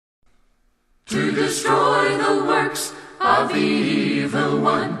to destroy the works of the evil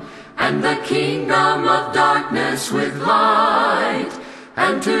one, and the kingdom of darkness with light,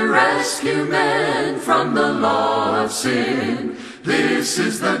 and to rescue men from the law of sin. This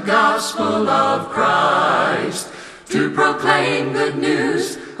is the gospel of Christ, to proclaim good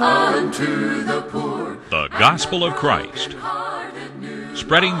news unto the poor. The gospel of Christ,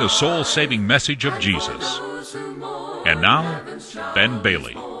 spreading the soul-saving message of Jesus. And now, Ben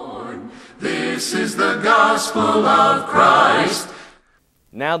Bailey. This is the gospel of Christ.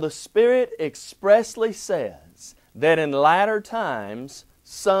 Now the Spirit expressly says that in latter times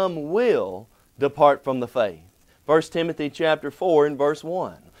some will depart from the faith. 1 Timothy chapter 4 and verse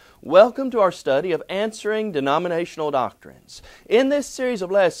 1. Welcome to our study of answering denominational doctrines. In this series of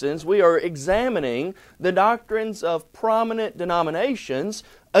lessons, we are examining the doctrines of prominent denominations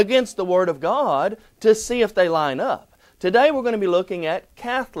against the Word of God to see if they line up. Today we're going to be looking at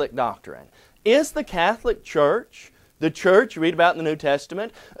Catholic doctrine. Is the Catholic Church, the church you read about in the New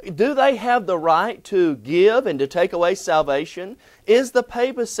Testament, do they have the right to give and to take away salvation? Is the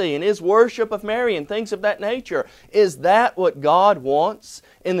papacy and is worship of Mary and things of that nature, is that what God wants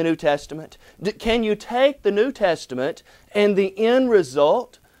in the New Testament? Can you take the New Testament and the end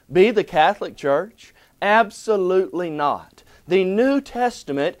result be the Catholic Church? Absolutely not. The New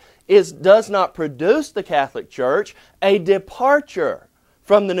Testament does not produce the Catholic Church. A departure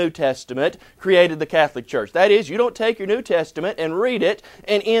from the New Testament created the Catholic Church. That is, you don't take your New Testament and read it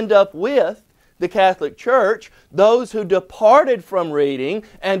and end up with the Catholic Church. Those who departed from reading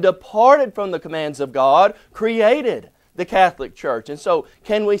and departed from the commands of God created the Catholic Church. And so,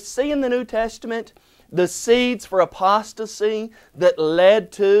 can we see in the New Testament the seeds for apostasy that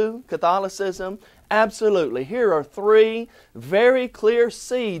led to Catholicism? Absolutely. Here are three very clear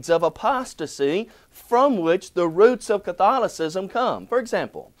seeds of apostasy from which the roots of Catholicism come. For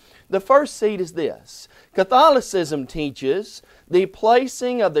example, the first seed is this. Catholicism teaches the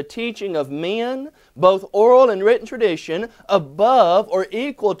placing of the teaching of men, both oral and written tradition, above or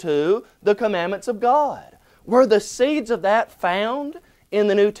equal to the commandments of God. Were the seeds of that found in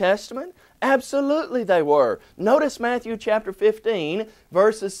the New Testament? Absolutely they were. Notice Matthew chapter 15,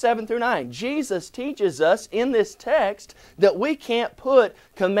 verses 7 through 9. Jesus teaches us in this text that we can't put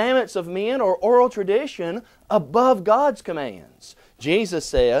commandments of men or oral tradition above God's commands. Jesus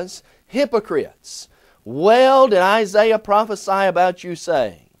says, "Hypocrites, well did Isaiah prophesy about you,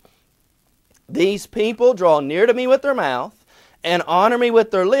 saying, These people draw near to me with their mouth, and honor me with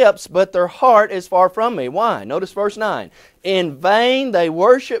their lips, but their heart is far from me." Why? Notice verse 9. "In vain they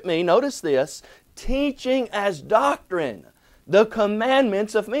worship me," notice this, "teaching as doctrine the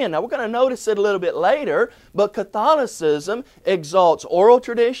commandments of men." Now we're going to notice it a little bit later, but Catholicism exalts oral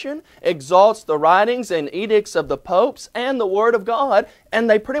tradition, exalts the writings and edicts of the popes and the Word of God, and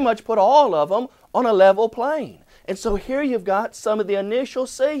they pretty much put all of them on a level plane. And so here you've got some of the initial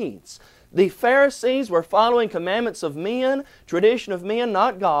seeds. The Pharisees were following commandments of men, tradition of men,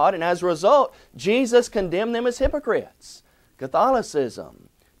 not God, and as a result, Jesus condemned them as hypocrites. Catholicism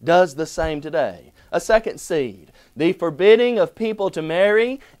does the same today. A second seed, the forbidding of people to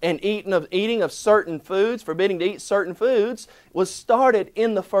marry and eating of certain foods, forbidding to eat certain foods, was started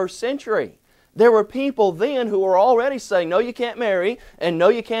in the first century. There were people then who were already saying, no, you can't marry, and no,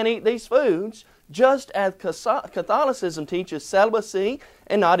 you can't eat these foods, just as Catholicism teaches celibacy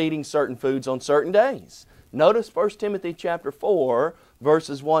and not eating certain foods on certain days. Notice 1 Timothy chapter 4,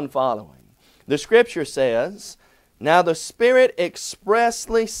 verses 1 following. The Scripture says, "Now the Spirit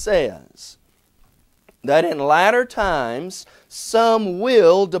expressly says that in latter times some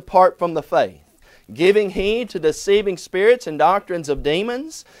will depart from the faith, giving heed to deceiving spirits and doctrines of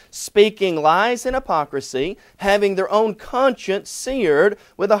demons, speaking lies and hypocrisy, having their own conscience seared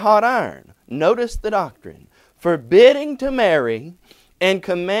with a hot iron." Notice the doctrine. "Forbidding to marry and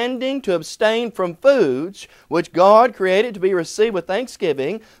commanding to abstain from foods which God created to be received with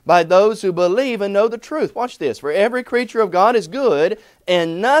thanksgiving by those who believe and know the truth." Watch this. "For every creature of God is good,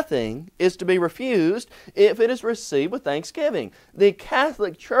 and nothing is to be refused if it is received with thanksgiving." The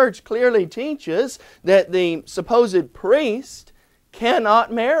Catholic Church clearly teaches that the supposed priest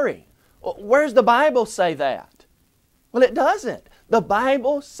cannot marry. Where does the Bible say that? Well, it doesn't. The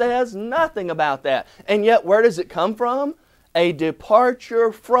Bible says nothing about that. And yet, where does it come from? A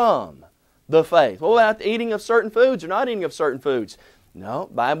departure from the faith. What about the eating of certain foods or not eating of certain foods? No,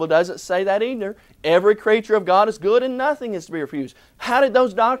 the Bible doesn't say that either. Every creature of God is good and nothing is to be refused. How did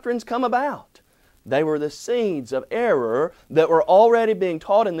those doctrines come about? They were the seeds of error that were already being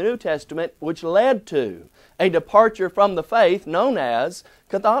taught in the New Testament, which led to a departure from the faith known as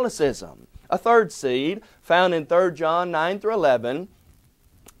Catholicism. A third seed, found in 3 John 9 through 11,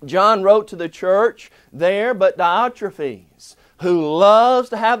 John wrote to the church there, but Diotrephes, who loves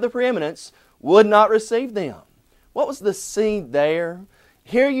to have the preeminence, would not receive them. What was the seed there?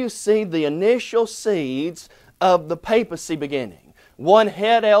 Here you see the initial seeds of the papacy beginning. One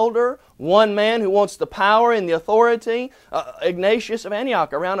head elder, one man who wants the power and the authority. Ignatius of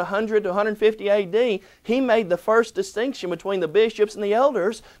Antioch, around 100 to 150 AD, he made the first distinction between the bishops and the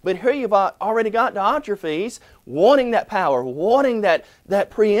elders. But here you've already got Diotrephes wanting that power, wanting that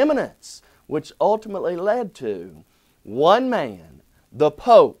preeminence, which ultimately led to one man, the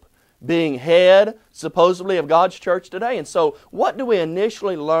Pope, being head, supposedly, of God's church today. And so, what do we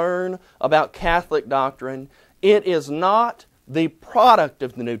initially learn about Catholic doctrine? It is not the product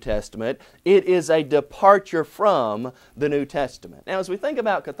of the New Testament. It is a departure from the New Testament. Now, as we think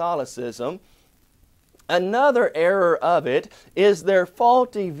about Catholicism, another error of it is their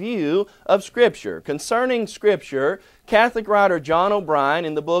faulty view of Scripture. Concerning Scripture, Catholic writer John O'Brien,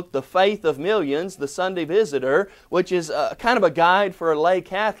 in the book The Faith of Millions, The Sunday Visitor, which is kind of a guide for lay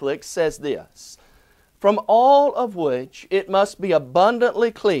Catholics, says this: "From all of which it must be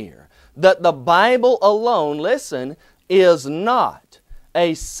abundantly clear that the Bible alone, listen, is not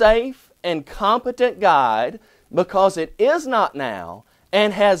a safe and competent guide, because it is not now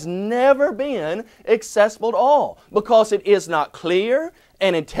and has never been accessible to all, because it is not clear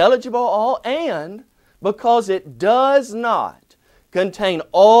and intelligible to all, and because it does not contain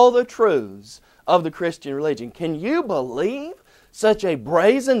all the truths of the Christian religion." Can you believe such a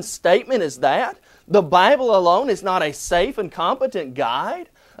brazen statement as that? The Bible alone is not a safe and competent guide.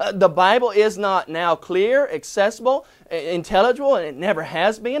 The Bible is not now clear, accessible, intelligible, and it never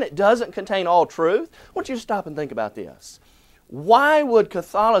has been. It doesn't contain all truth. I want you to stop and think about this. Why would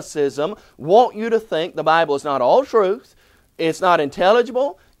Catholicism want you to think the Bible is not all truth, it's not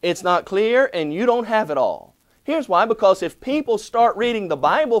intelligible, it's not clear, and you don't have it all? Here's why: because if people start reading the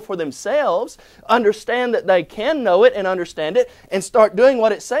Bible for themselves, understand that they can know it and understand it, and start doing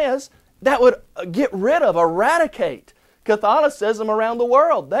what it says, that would get rid of, eradicate Catholicism around the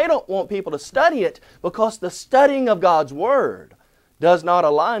world. They don't want people to study it because the studying of God's Word does not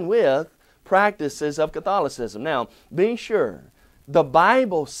align with practices of Catholicism. Now, be sure, the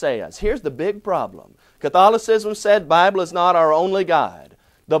Bible says, here's the big problem. Catholicism said Bible is not our only guide.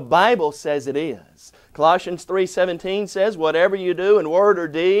 The Bible says it is. Colossians 3:17 says, "Whatever you do in word or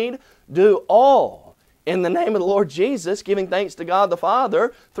deed, do all in the name of the Lord Jesus, giving thanks to God the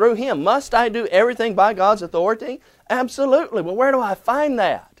Father through Him." Must I do everything by God's authority? Absolutely. Well, where do I find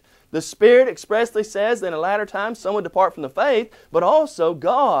that? The Spirit expressly says that in the latter times some would depart from the faith, but also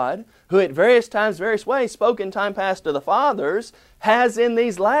God, who at various times, various ways, spoke in time past to the fathers, has in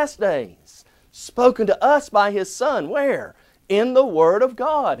these last days spoken to us by His Son. Where? In the Word of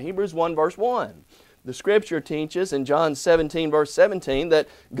God. Hebrews 1 verse 1. The Scripture teaches in John 17 verse 17 that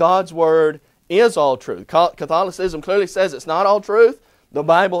God's Word is all truth. Catholicism clearly says it's not all truth. The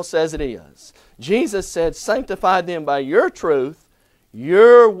Bible says it is. Jesus said, "Sanctify them by your truth.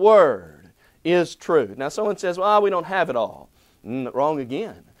 Your word is truth." Now someone says, "Well, we don't have it all." Wrong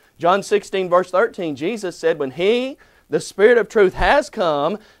again. John 16 verse 13, Jesus said, "When He, the Spirit of truth, has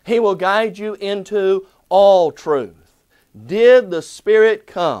come, He will guide you into all truth." Did the Spirit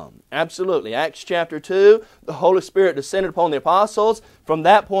come? Absolutely. Acts chapter 2, the Holy Spirit descended upon the apostles. From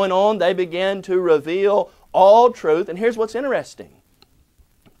that point on, they began to reveal all truth. And here's what's interesting.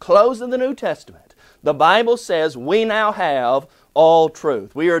 Close of the New Testament, the Bible says we now have all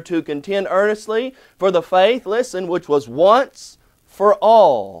truth. We are to contend earnestly for the faith, listen, which was once for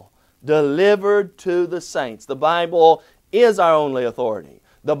all delivered to the saints. The Bible is our only authority.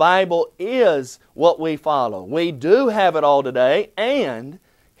 The Bible is what we follow. We do have it all today, and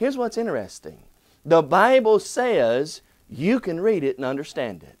here's what's interesting. The Bible says you can read it and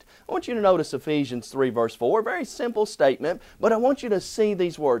understand it. I want you to notice Ephesians 3 verse 4, very simple statement, but I want you to see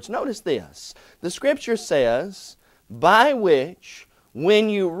these words. Notice this. The Scripture says, "By which, when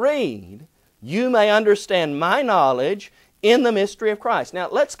you read, you may understand my knowledge in the mystery of Christ." Now,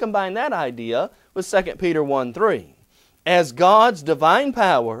 let's combine that idea with 2 Peter 1:3. "As God's divine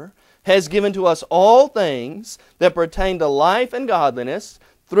power has given to us all things that pertain to life and godliness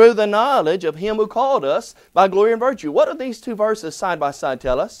through the knowledge of Him who called us by glory and virtue." What do these two verses side by side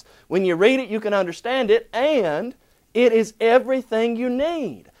tell us? When you read it, you can understand it, and it is everything you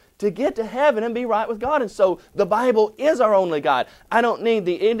need to get to heaven and be right with God. And so the Bible is our only guide. I don't need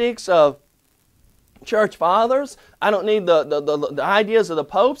the edicts of church fathers. I don't need the ideas of the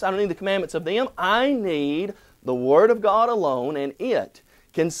popes. I don't need the commandments of them. I need the Word of God alone, and it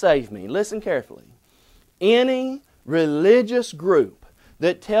can save me. Listen carefully. Any religious group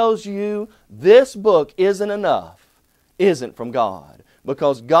that tells you this book isn't enough isn't from God.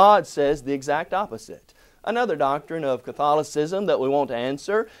 because God says the exact opposite. Another doctrine of Catholicism that we want to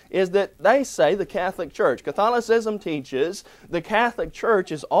answer is that they say the Catholic Church. Catholicism teaches the Catholic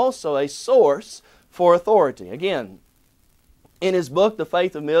Church is also a source for authority. Again, in his book, The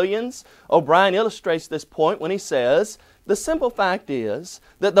Faith of Millions, O'Brien illustrates this point when he says, the simple fact is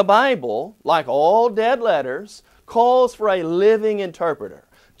that the Bible, like all dead letters, calls for a living interpreter.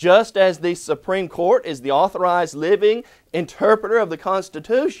 Just as the Supreme Court is the authorized living interpreter of the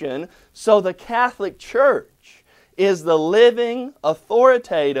Constitution, so the Catholic Church is the living,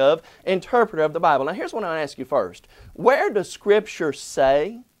 authoritative interpreter of the Bible. Now here's what I want to ask you first. Where does Scripture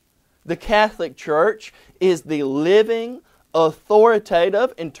say the Catholic Church is the living,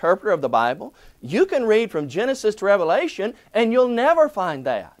 authoritative interpreter of the Bible? You can read from Genesis to Revelation and you'll never find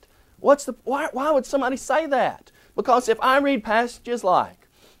that. Why would somebody say that? Because if I read passages like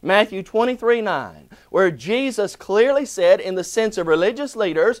Matthew 23:9, where Jesus clearly said, in the sense of religious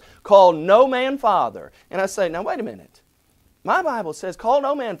leaders, call no man father. And I say, now wait a minute. My Bible says call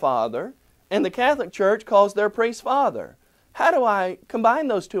no man father, and the Catholic Church calls their priest father. How do I combine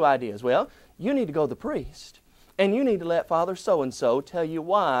those two ideas? Well, you need to go to the priest, and you need to let Father so-and-so tell you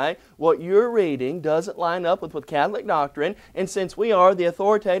why what you're reading doesn't line up with Catholic doctrine, and since we are the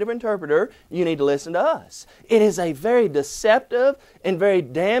authoritative interpreter, you need to listen to us. It is a very deceptive and very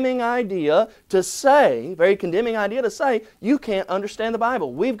damning idea to say, very condemning idea to say, you can't understand the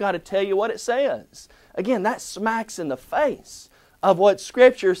Bible. We've got to tell you what it says. Again, that smacks in the face of what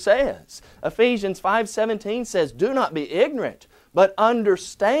Scripture says. Ephesians 5:17 says, do not be ignorant, but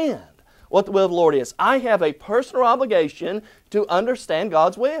understand what the will of the Lord is. I have a personal obligation to understand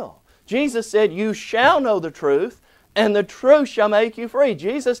God's will. Jesus said, you shall know the truth, and the truth shall make you free.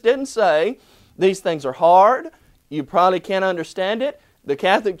 Jesus didn't say, these things are hard, you probably can't understand it, the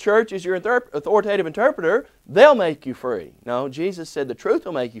Catholic Church is your authoritative interpreter, they'll make you free. No, Jesus said the truth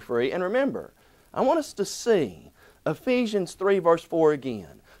will make you free. And remember, I want us to see Ephesians 3 verse 4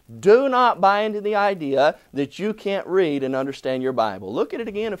 again. Do not buy into the idea that you can't read and understand your Bible. Look at it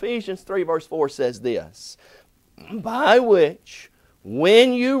again. Ephesians 3 verse 4 says this, by which,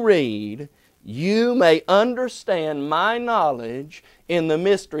 when you read, you may understand my knowledge in the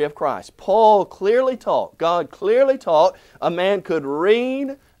mystery of Christ. Paul clearly taught, God clearly taught, a man could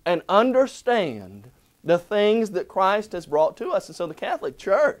read and understand the things that Christ has brought to us. And so the Catholic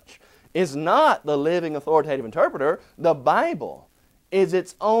Church is not the living authoritative interpreter. The Bible is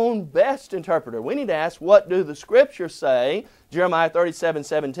its own best interpreter. We need to ask, what do the Scriptures say? Jeremiah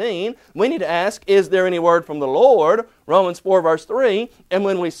 37:17. We need to ask, is there any word from the Lord? Romans 4 verse 3. And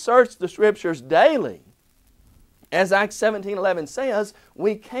when we search the Scriptures daily, as Acts 17:11 says,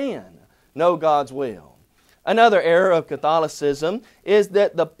 we can know God's will. Another error of Catholicism is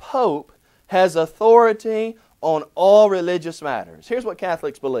that the Pope has authority on all religious matters. Here's what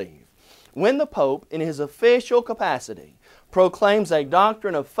Catholics believe. When the Pope, in his official capacity, proclaims a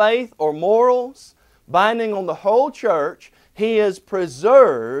doctrine of faith or morals binding on the whole church, he is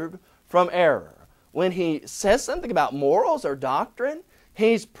preserved from error. When he says something about morals or doctrine,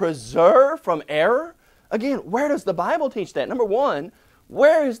 he's preserved from error. Again, where does the Bible teach that? Number one,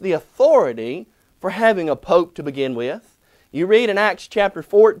 where is the authority for having a pope to begin with? You read in Acts chapter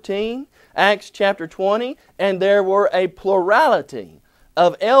 14, Acts chapter 20, and there were a plurality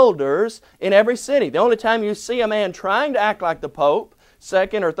of elders in every city. The only time you see a man trying to act like the Pope,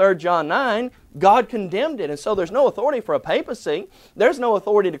 2nd or 3rd John 9, God condemned it. And so there's no authority for a papacy. There's no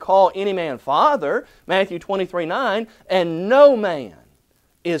authority to call any man father, Matthew 23:9, and no man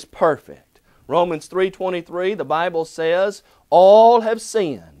is perfect. Romans 3:23, the Bible says, all have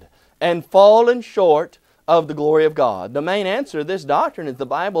sinned and fallen short of the glory of God. The main answer to this doctrine is the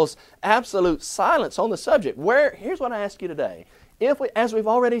Bible's absolute silence on the subject. Here's what I ask you today. As we've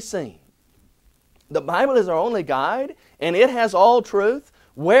already seen, the Bible is our only guide, and it has all truth.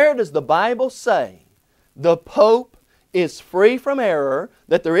 Where does the Bible say the Pope is free from error,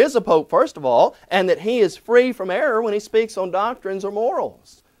 that there is a Pope, first of all, and that he is free from error when he speaks on doctrines or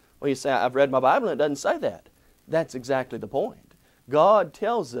morals? Well, you say, I've read my Bible and it doesn't say that. That's exactly the point. God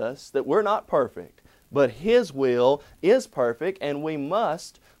tells us that we're not perfect, but His will is perfect, and we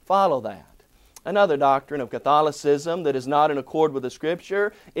must follow that. Another doctrine of Catholicism that is not in accord with the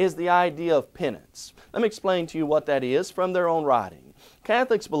Scripture is the idea of penance. Let me explain to you what that is from their own writing.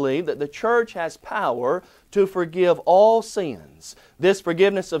 Catholics believe that the Church has power to forgive all sins. This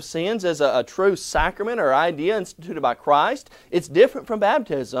forgiveness of sins is a true sacrament or idea instituted by Christ. It's different from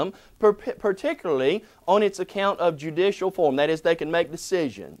baptism, particularly on its account of judicial form. That is, they can make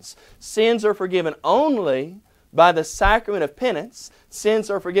decisions. Sins are forgiven only By the sacrament of penance, sins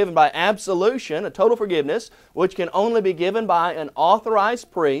are forgiven by absolution, a total forgiveness, which can only be given by an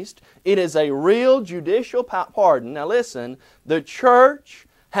authorized priest. It is a real judicial pardon. Now listen, the church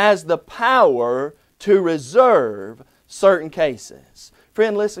has the power to reserve certain cases.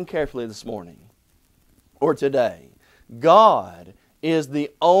 Friend, listen carefully this morning or today. God is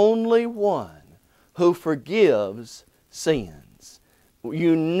the only one who forgives sins.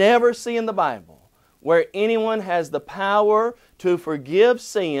 You never see in the Bible where anyone has the power to forgive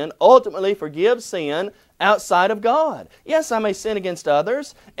sin, ultimately forgive sin, outside of God. Yes, I may sin against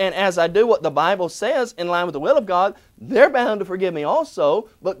others, and as I do what the Bible says in line with the will of God, they're bound to forgive me also,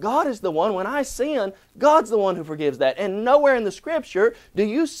 but God is the one, when I sin, God's the one who forgives that. And nowhere in the Scripture do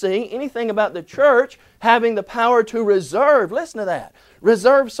you see anything about the church having the power to reserve, listen to that,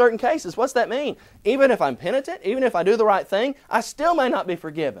 reserve certain cases. What's that mean? Even if I'm penitent, even if I do the right thing, I still may not be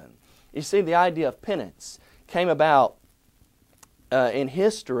forgiven. You see, the idea of penance came about in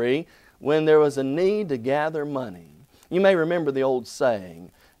history when there was a need to gather money. You may remember the old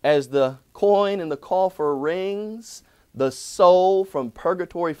saying, as the coin in the coffer rings, the soul from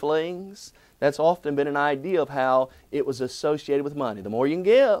purgatory flings. That's often been an idea of how it was associated with money. The more you can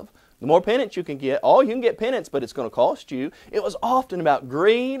give, the more penance you can get. Oh, you can get penance, but it's going to cost you. It was often about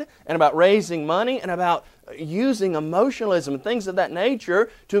greed and about raising money and about using emotionalism and things of that nature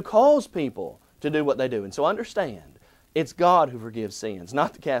to cause people to do what they do. And so understand, it's God who forgives sins,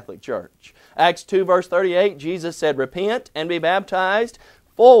 not the Catholic Church. Acts 2 verse 38, Jesus said, repent and be baptized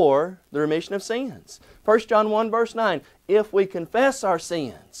for the remission of sins. 1 John 1 verse 9, if we confess our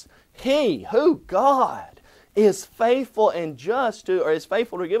sins, He, who? God, is faithful and just to, or is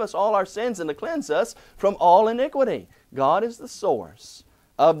faithful to give us all our sins and to cleanse us from all iniquity. God is the source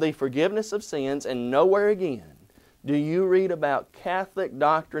of the forgiveness of sins, and nowhere again do you read about Catholic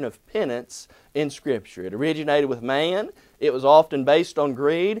doctrine of penance in Scripture. It originated with man, it was often based on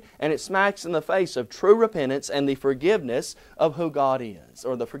greed, and it smacks in the face of true repentance and the forgiveness of who God is,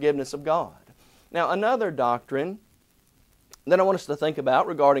 or the forgiveness of God. Now, another doctrine that I want us to think about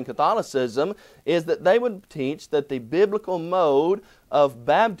regarding Catholicism is that they would teach that the biblical mode of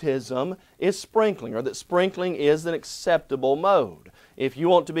baptism is sprinkling, or that sprinkling is an acceptable mode. If you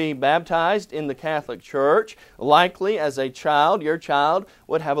want to be baptized in the Catholic Church, likely as a child, your child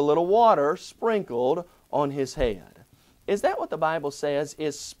would have a little water sprinkled on his head. Is that what the Bible says?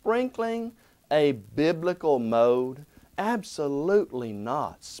 Is sprinkling a biblical mode? Absolutely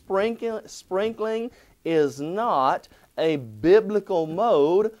not. Sprinkling is not a biblical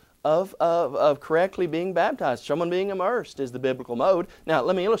mode of correctly being baptized. Someone being immersed is the biblical mode. Now,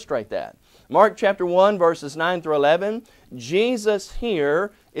 let me illustrate that. Mark chapter 1, verses 9 through 11, Jesus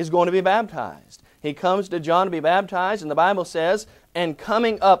here is going to be baptized. He comes to John to be baptized, and the Bible says, and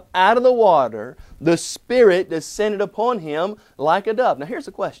coming up out of the water, the Spirit descended upon him like a dove. Now, here's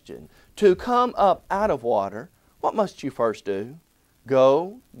the question. To come up out of water, what must you first do?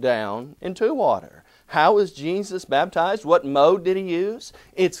 Go down into water. How was Jesus baptized? What mode did He use?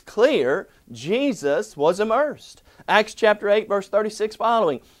 It's clear Jesus was immersed. Acts chapter 8 verse 36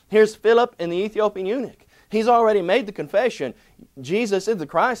 following. Here's Philip and the Ethiopian eunuch. He's already made the confession. Jesus is the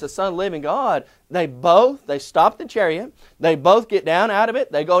Christ, the Son of the living God. They stop the chariot. They both get down out of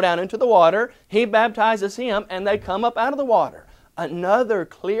it. They go down into the water. He baptizes him and they come up out of the water. Another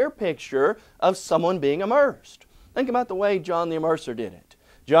clear picture of someone being immersed. Think about the way John the Immerser did it.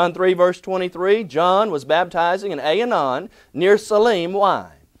 John 3 verse 23, John was baptizing in Aenon near Salim.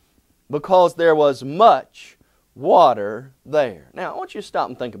 Why? Because there was much water there. Now, I want you to stop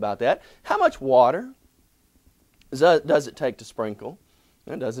and think about that. How much water does it take to sprinkle?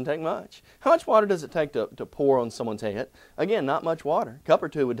 It doesn't take much. How much water does it take to pour on someone's head? Again, not much water. A cup or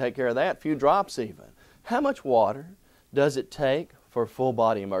two would take care of that, a few drops even. How much water does it take for full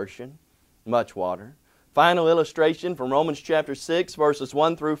body immersion? Much water. Final illustration from Romans chapter 6, verses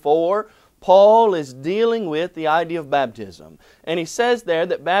 1 through 4. Paul is dealing with the idea of baptism. And he says there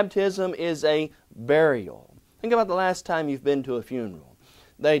that baptism is a burial. Think about the last time you've been to a funeral.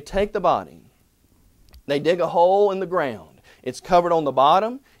 They take the body. They dig a hole in the ground. It's covered on the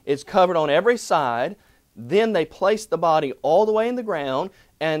bottom. It's covered on every side. Then they place the body all the way in the ground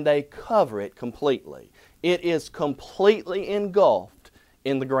and they cover it completely. It is completely engulfed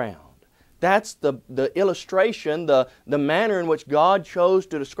in the ground. That's the illustration, the manner in which God chose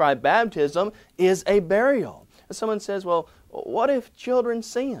to describe baptism is a burial. And someone says, well, what if children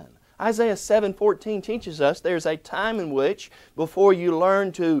sin? Isaiah 7:14 teaches us there's a time in which before you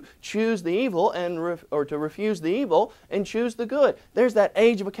learn to choose the evil or to refuse the evil and choose the good. There's that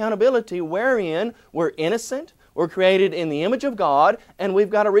age of accountability wherein we're innocent, We're created in the image of God, and we've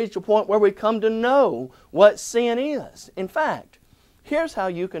got to reach a point where we come to know what sin is. In fact, here's how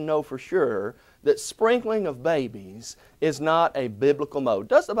you can know for sure that sprinkling of babies is not a biblical mode.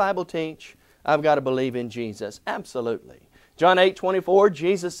 Does the Bible teach I've got to believe in Jesus? Absolutely. John 8:24,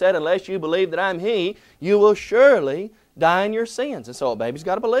 Jesus said, unless you believe that I'm He, you will surely die in your sins. And so a baby's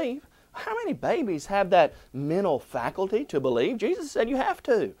got to believe. How many babies have that mental faculty to believe? Jesus said you have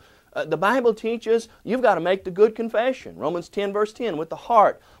to. The Bible teaches you've got to make the good confession. Romans 10 verse 10, with the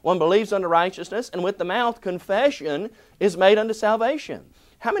heart one believes unto righteousness, and with the mouth confession is made unto salvation.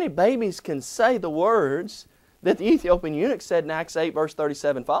 How many babies can say the words that the Ethiopian eunuch said in Acts 8 verse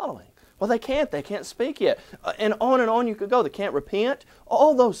 37 following? Well, they can't speak yet. And on you could go. They can't repent,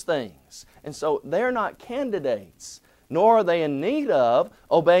 all those things. And so they're not candidates, nor are they in need of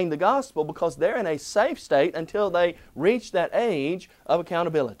obeying the gospel, because they're in a safe state until they reach that age of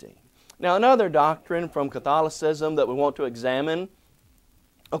accountability. Now, another doctrine from Catholicism that we want to examine,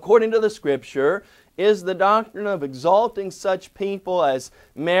 according to the Scripture, is the doctrine of exalting such people as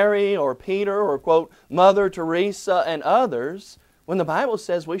Mary or Peter or, quote, Mother Teresa and others, when the Bible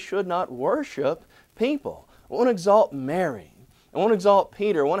says we should not worship people. I want to exalt Mary. I want to exalt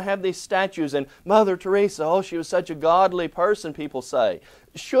Peter. I want to have these statues. And Mother Teresa, oh, she was such a godly person, people say.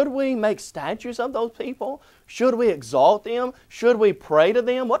 Should we make statues of those people? Should we exalt them? Should we pray to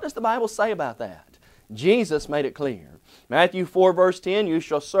them? What does the Bible say about that? Jesus made it clear. Matthew 4 verse 10, you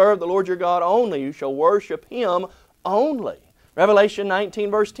shall serve the Lord your God only. You shall worship Him only. Revelation 19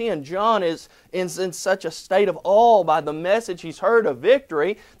 verse 10, John is in such a state of awe by the message he's heard of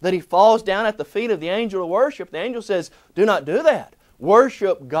victory that he falls down at the feet of the angel of worship. The angel says, do not do that.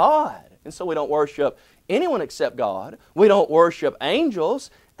 Worship God. And so we don't worship anyone except God. We don't worship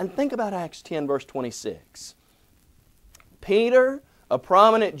angels. And think about Acts 10 verse 26. Peter, a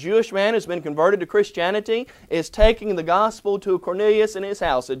prominent Jewish man who's been converted to Christianity, is taking the gospel to Cornelius in his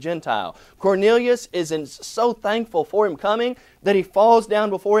house, a Gentile. Cornelius is so thankful for him coming that he falls down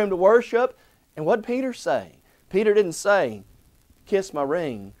before him to worship. And what did Peter say? Peter didn't say, kiss my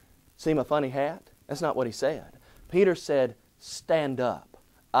ring, see my funny hat. That's not what he said. Peter said, stand up.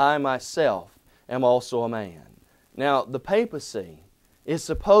 I myself am also a man. Now, the papacy is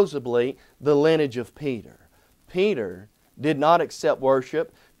supposedly the lineage of Peter. Peter did not accept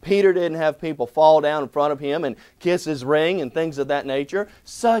worship. Peter didn't have people fall down in front of him and kiss his ring and things of that nature.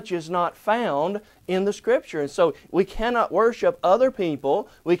 Such is not found in the Scripture. And so we cannot worship other people.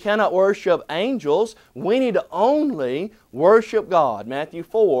 We cannot worship angels. We need to only worship God. Matthew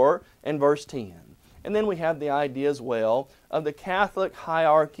 4 and verse 10. And then we have the idea as well of the Catholic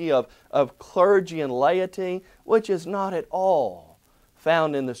hierarchy of clergy and laity, which is not at all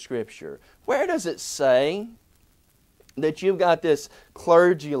found in the Scripture. Where does it say that you've got this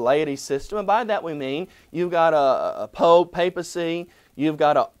clergy laity system? And by that we mean you've got a pope, papacy, you've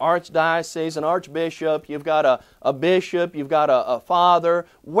got an archdiocese, an archbishop, you've got a bishop, you've got a father.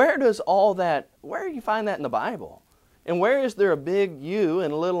 Where does all that, where do you find that in the Bible? And where is there a big you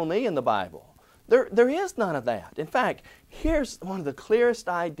and a little me in the Bible? There is none of that. In fact, here's one of the clearest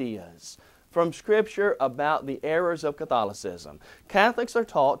ideas from Scripture about the errors of Catholicism. Catholics are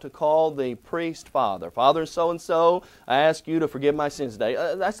taught to call the priest Father. Father so-and-so, I ask you to forgive my sins today.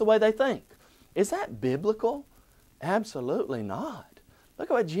 That's the way they think. Is that biblical? Absolutely not. Look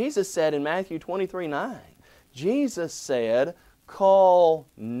at what Jesus said in Matthew 23:9. Jesus said, call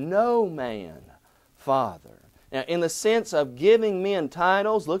no man Father. Now, in the sense of giving men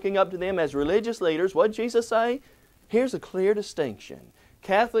titles, looking up to them as religious leaders, what did Jesus say? Here's a clear distinction.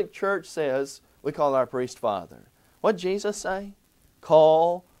 Catholic Church says we call our priest Father. What did Jesus say?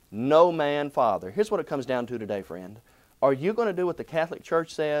 Call no man Father. Here's what it comes down to today, friend. Are you going to do what the Catholic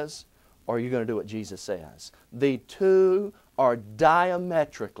Church says, or are you going to do what Jesus says? The two are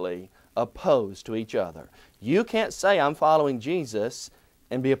diametrically opposed to each other. You can't say I'm following Jesus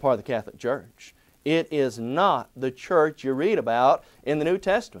and be a part of the Catholic Church. It is not the church you read about in the New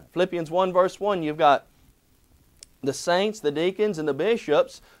Testament. Philippians 1 verse 1, you've got the saints, the deacons, and the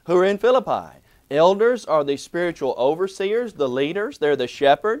bishops who are in Philippi. Elders are the spiritual overseers, the leaders. They're the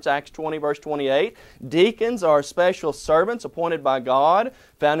shepherds, Acts 20 verse 28. Deacons are special servants appointed by God,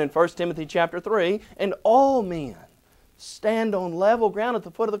 found in 1 Timothy chapter 3. And all men stand on level ground at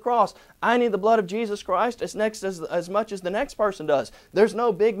the foot of the cross. I need the blood of Jesus Christ as much as the next person does. There's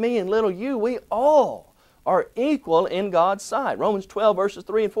no big me and little you. We all are equal in God's sight. Romans 12 verses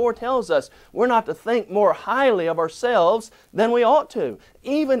 3 and 4 tells us we're not to think more highly of ourselves than we ought to.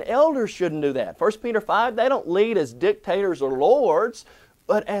 Even elders shouldn't do that. 1 Peter 5, they don't lead as dictators or lords,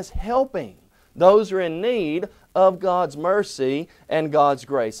 but as helping those who are in need of God's mercy and God's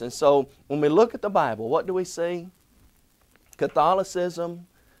grace. And so when we look at the Bible, what do we see? Catholicism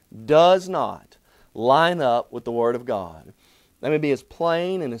does not line up with the Word of God. Let me be as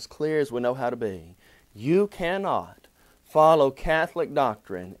plain and as clear as we know how to be. You cannot follow Catholic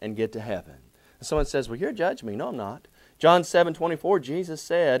doctrine and get to heaven. And someone says, well, you're judging me. No, I'm not. John 7:24, Jesus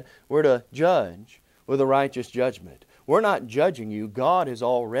said we're to judge with a righteous judgment. We're not judging you. God has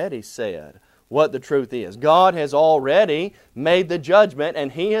already said what the truth is. God has already made the judgment,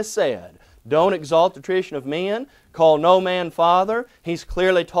 and He has said, don't exalt the tradition of men. Call no man father. He's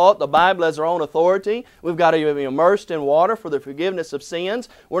clearly taught the Bible as our own authority. We've got to be immersed in water for the forgiveness of sins.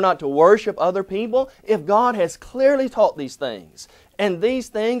 We're not to worship other people. If God has clearly taught these things, and these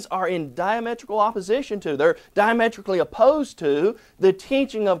things are in diametrical opposition to, they're diametrically opposed to the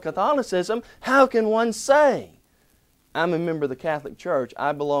teaching of Catholicism, how can one say, I'm a member of the Catholic Church,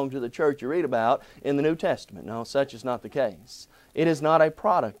 I belong to the church you read about in the New Testament? No, such is not the case. It is not a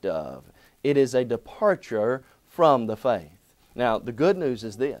product of. It is a departure from the faith. Now, the good news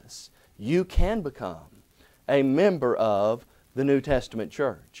is this. You can become a member of the New Testament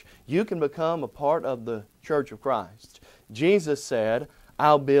church. You can become a part of the Church of Christ. Jesus said,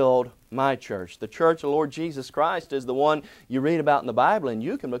 I'll build my church. The church of the Lord Jesus Christ is the one you read about in the Bible, and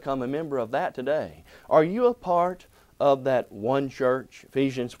you can become a member of that today. Are you a part of that one church?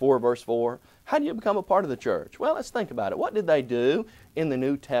 Ephesians 4 verse 4. How do you become a part of the church? Well, let's think about it. What did they do in the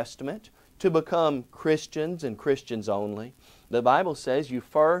New Testament to become Christians and Christians only? The Bible says you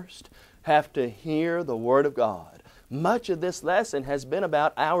first have to hear the Word of God. Much of this lesson has been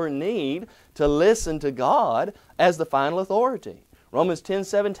about our need to listen to God as the final authority. Romans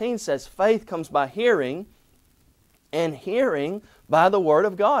 10:17 says faith comes by hearing, and hearing by the Word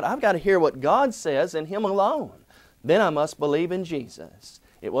of God. I've got to hear what God says and Him alone. Then I must believe in Jesus.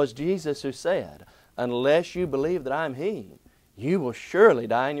 It was Jesus who said, unless you believe that I am He, you will surely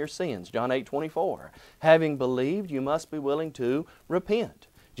die in your sins. John 8:24. Having believed, you must be willing to repent.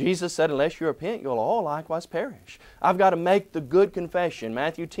 Jesus said, unless you repent, you'll all likewise perish. I've got to make the good confession,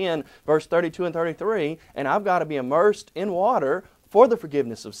 Matthew 10, verse 32 and 33, and I've got to be immersed in water for the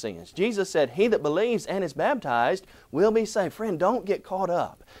forgiveness of sins. Jesus said, he that believes and is baptized will be saved. Friend, don't get caught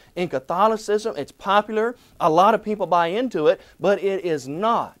up in Catholicism. It's popular. A lot of people buy into it, but it is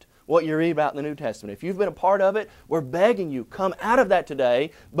not what you read about in the New Testament. If you've been a part of it, we're begging you, come out of that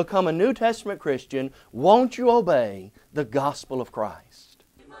today, become a New Testament Christian. Won't you obey the gospel of Christ?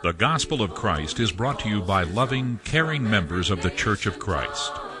 The Gospel of Christ is brought to you by loving, caring members of the Church of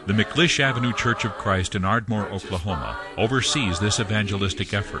Christ. The McLish Avenue Church of Christ in Ardmore, Oklahoma, oversees this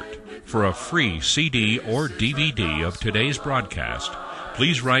evangelistic effort. For a free CD or DVD of today's broadcast,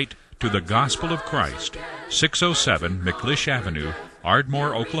 please write to the Gospel of Christ, 607 McLish Avenue,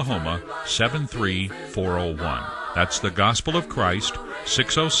 Ardmore, Oklahoma, 73401. That's the Gospel of Christ,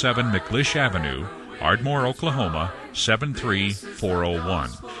 607 McLish Avenue, Ardmore, Oklahoma, 73401.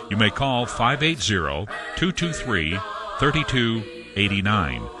 You may call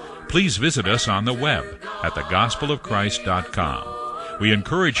 580-223-3289. Please visit us on the web at thegospelofchrist.com. We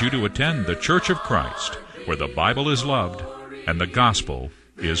encourage you to attend the Church of Christ, where the Bible is loved and the gospel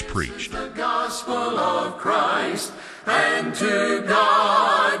is preached. The gospel of Christ, and to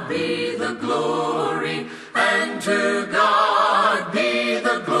God be the glory, and to God be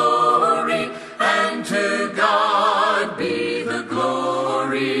the glory, and to God be the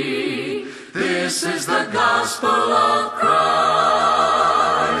glory. This is the gospel of Christ.